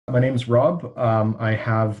My name's Rob. I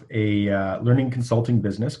have a learning consulting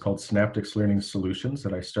business called Synaptics Learning Solutions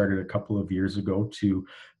that I started a couple of years ago to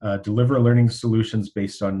deliver learning solutions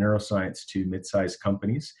based on neuroscience to mid-sized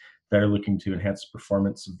companies that are looking to enhance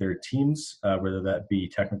performance of their teams, whether that be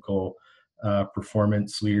technical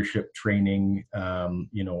performance, leadership training,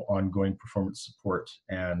 ongoing performance support,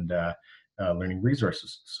 and learning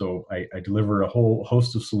resources. So I deliver a whole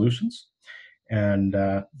host of solutions, and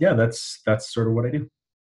yeah, that's sort of what I do.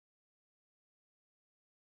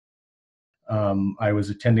 I was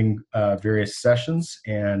attending various sessions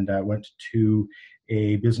and went to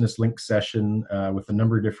a business link session with a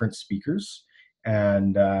number of different speakers.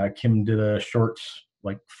 And Kim did a short,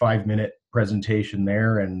 like 5-minute presentation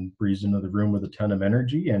there and breezed into the room with a ton of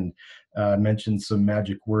energy and mentioned some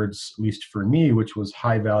magic words, at least for me, which was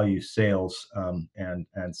high value sales and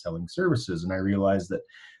selling services. And I realized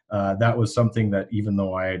that that was something that even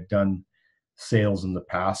though I had done sales in the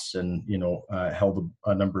past and held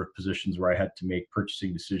a number of positions where I had to make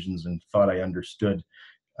purchasing decisions and thought I understood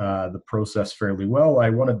the process fairly well,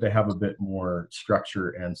 I wanted to have a bit more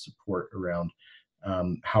structure and support around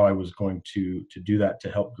how I was going to do that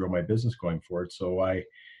to help grow my business going forward. So I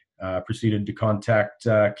proceeded to contact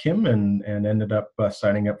Kim and ended up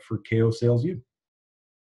signing up for KO Sales U.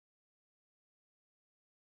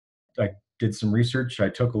 I did some research. I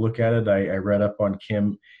took a look at it. I read up on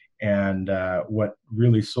Kim, and what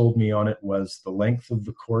really sold me on it was the length of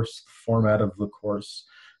the course, the format of the course,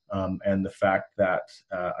 and the fact that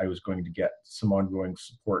I was going to get some ongoing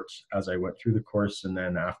support as I went through the course and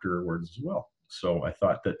then afterwards as well. So I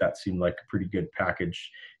thought that that seemed like a pretty good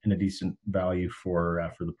package and a decent value for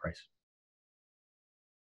the price.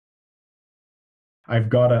 I've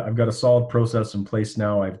got a solid process in place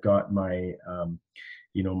now. I've got my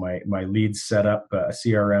my leads set up, a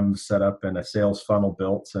CRM set up, and a sales funnel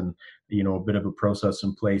built, and a bit of a process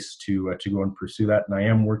in place to go and pursue that. And I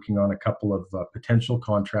am working on a couple of potential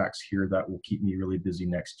contracts here that will keep me really busy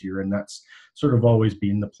next year. And that's sort of always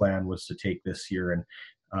been the plan, was to take this year and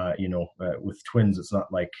with twins, it's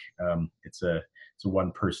not like it's a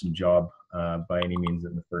one-person job by any means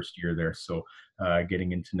in the first year there. So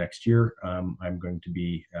getting into next year, I'm going to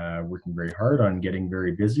be working very hard on getting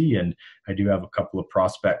very busy, and I do have a couple of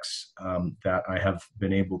prospects that I have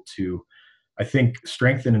been able to, I think,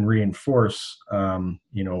 strengthen and reinforce,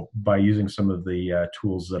 by using some of the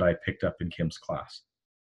tools that I picked up in Kim's class.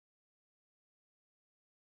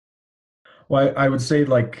 Well, I would say,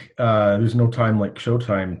 like, there's no time like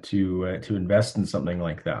showtime to invest in something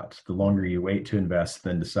like that. The longer you wait to invest,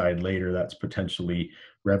 then decide later, that's potentially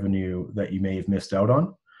revenue that you may have missed out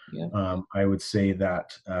on. Yeah. I would say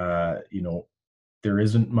that there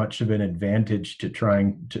isn't much of an advantage to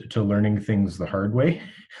trying to learning things the hard way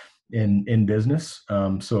in business.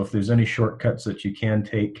 So if there's any shortcuts that you can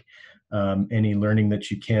take, any learning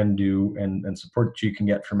that you can do, and support that you can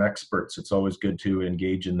get from experts, it's always good to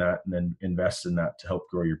engage in that and then invest in that to help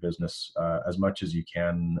grow your business as much as you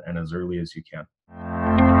can and as early as you can.